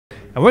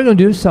And we're going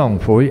to do a song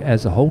for you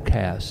as a whole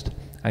cast.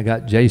 I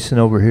got Jason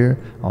over here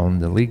on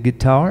the lead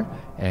guitar.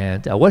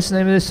 And what's the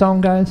name of this song,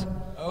 guys?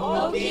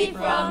 Okie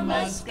from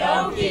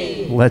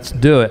Muskogee. Let's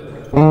do it.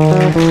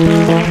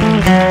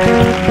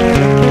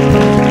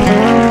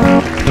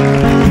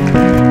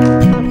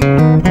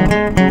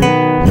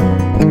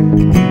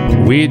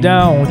 We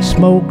don't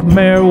smoke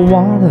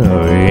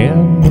marijuana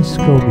in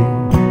Muskogee.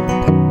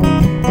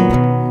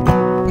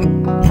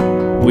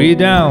 We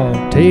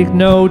don't take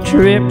no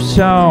trips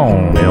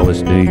on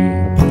LSD.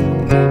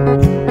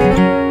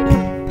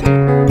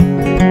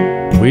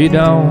 We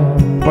don't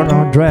burn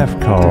our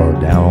draft car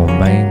down on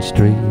Main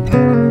Street.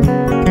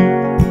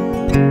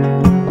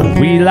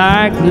 We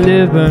like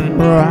living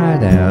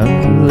right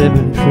and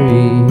living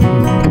free.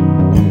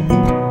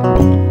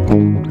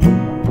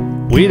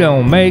 We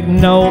don't make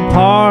no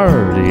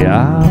party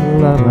out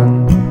of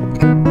loving.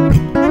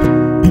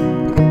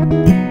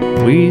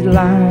 We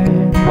like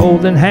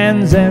holding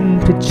hands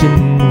and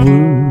pitching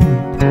wood.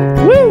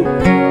 Woo!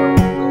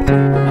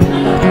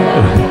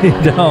 We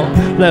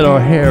don't let our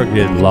hair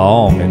get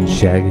long and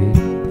shaggy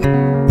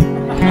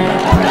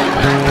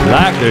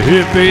like the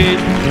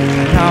hippies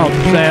out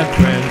in San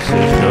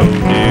Francisco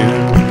do.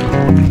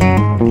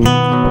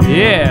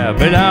 Yeah,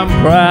 but I'm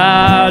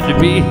proud to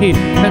be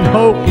an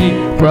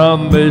Okie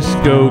from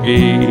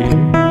Muskogee,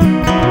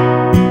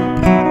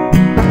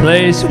 a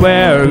place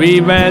where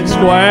even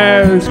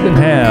squares can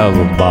have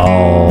a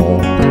ball.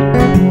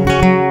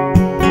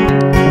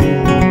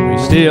 We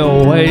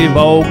still wave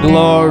Old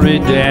Glory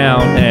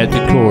down at the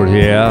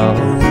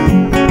courthouse.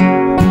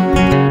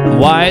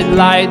 White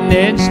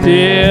lightning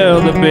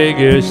still the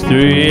biggest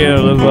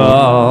thrill of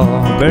all.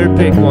 Better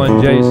pick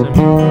one, Jason.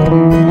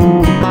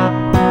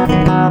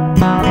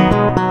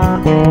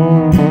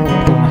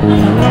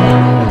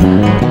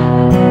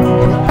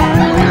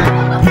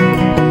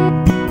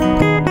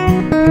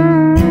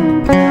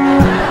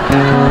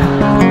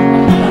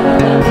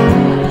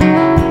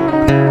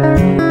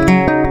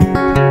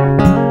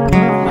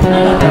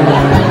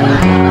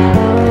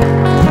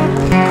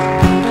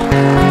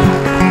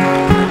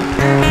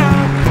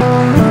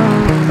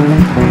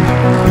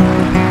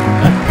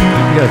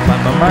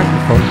 Find my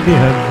microphone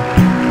here.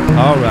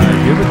 All right,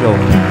 here we go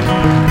now.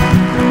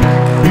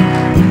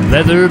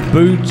 Leather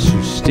boots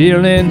are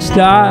still in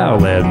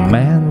style and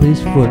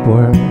manly's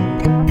footwear.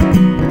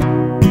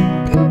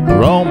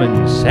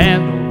 Roman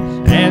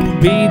sandals and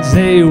beads,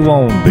 they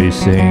won't be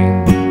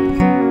seen.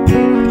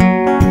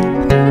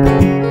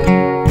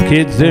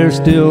 Kids, they're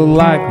still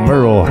like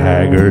Merle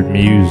Haggard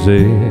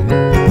music.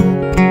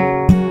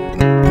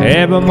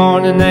 Every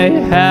morning they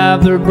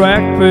have their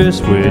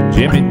breakfast with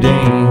Jimmy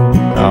Dean.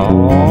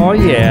 Oh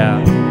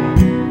yeah,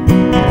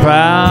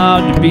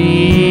 proud to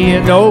be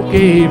an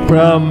Okie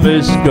from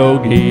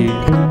Muskogee,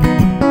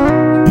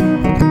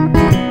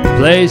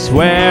 place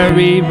where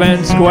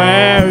even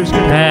squares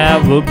can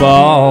have a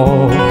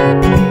ball.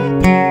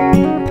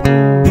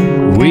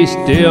 We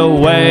still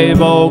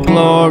wave Old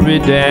Glory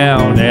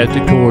down at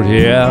the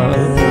courthouse,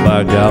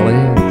 by golly.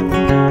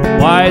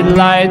 White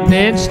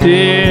lightning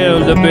still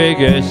the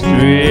biggest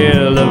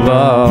thrill of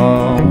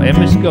all. In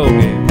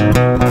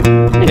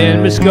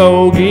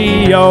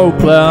Muskogee,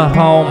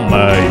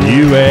 Oklahoma,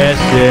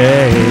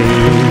 USA.